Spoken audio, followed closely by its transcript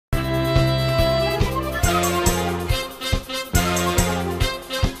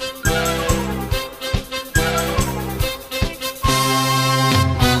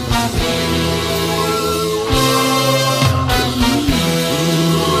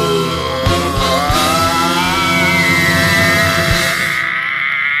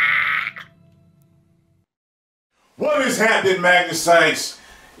happening, Magnusites?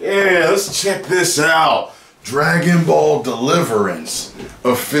 Yeah, let's check this out. Dragon Ball Deliverance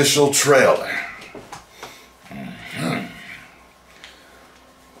official trailer.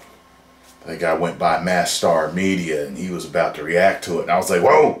 That guy went by Mass Star Media and he was about to react to it. And I was like,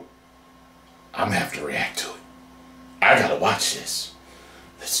 whoa, I'm gonna have to react to it. I gotta watch this.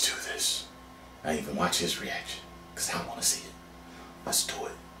 Let's do this. I didn't even watch his reaction because I want to see it. Let's do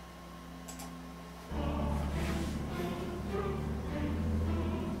it.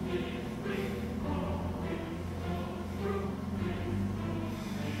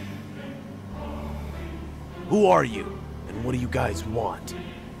 Who are you, and what do you guys want?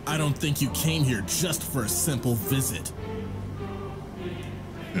 I don't think you came here just for a simple visit.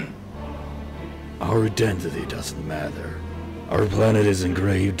 Our identity doesn't matter. Our planet is in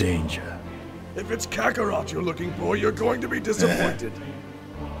grave danger. If it's Kakarot you're looking for, you're going to be disappointed.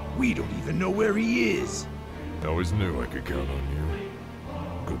 We don't even know where he is. I always knew I could count on you.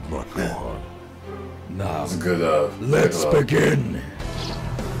 Good luck, Gohan. Now, That's good, let's begin.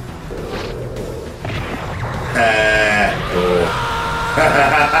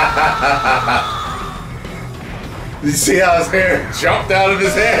 You see how his hair jumped out of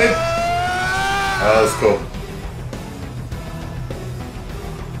his head? That was cool.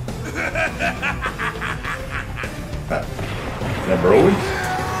 Is that Broly?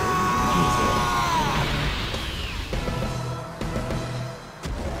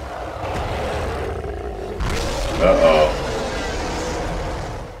 Uh-oh.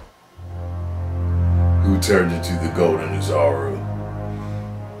 Who turned into the Golden Uzaru?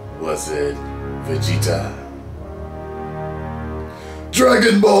 Was it Vegeta?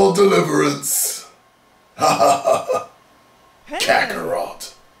 Dragon Ball Deliverance! Ha ha ha ha!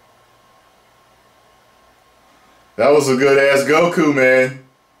 Kakarot! That was a good ass Goku, man.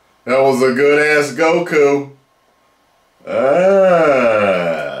 That was a good ass Goku.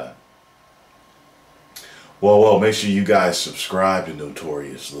 Well, make sure you guys subscribe to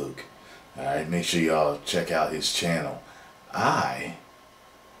Notorious Luke. Alright, make sure y'all check out his channel. I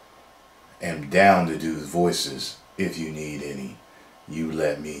am down to do voices if you need any. You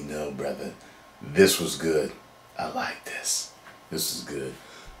let me know, brother. This was good. I like this. This is good.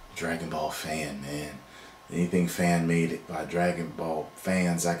 Dragon Ball fan, man. Anything fan made by Dragon Ball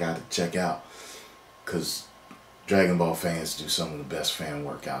fans, I gotta check out. Because Dragon Ball fans do some of the best fan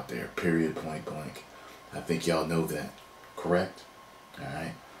work out there. Period, point blank. I think y'all know that. Correct?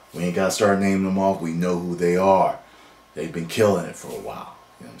 Alright? We ain't gotta start naming them off. We know who they are. They've been killing it for a while.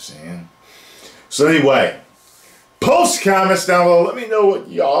 You know what I'm saying? So anyway, post comments down below. Let me know what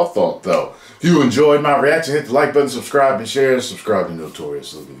y'all thought, though. If you enjoyed my reaction, hit the like button, subscribe, and share. Subscribe to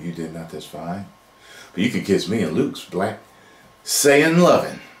Notorious Luke. If you did not, that's fine. But you can kiss me and Luke's Black saying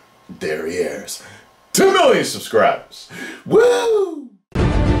loving derrieres. 2 million subscribers. Woo!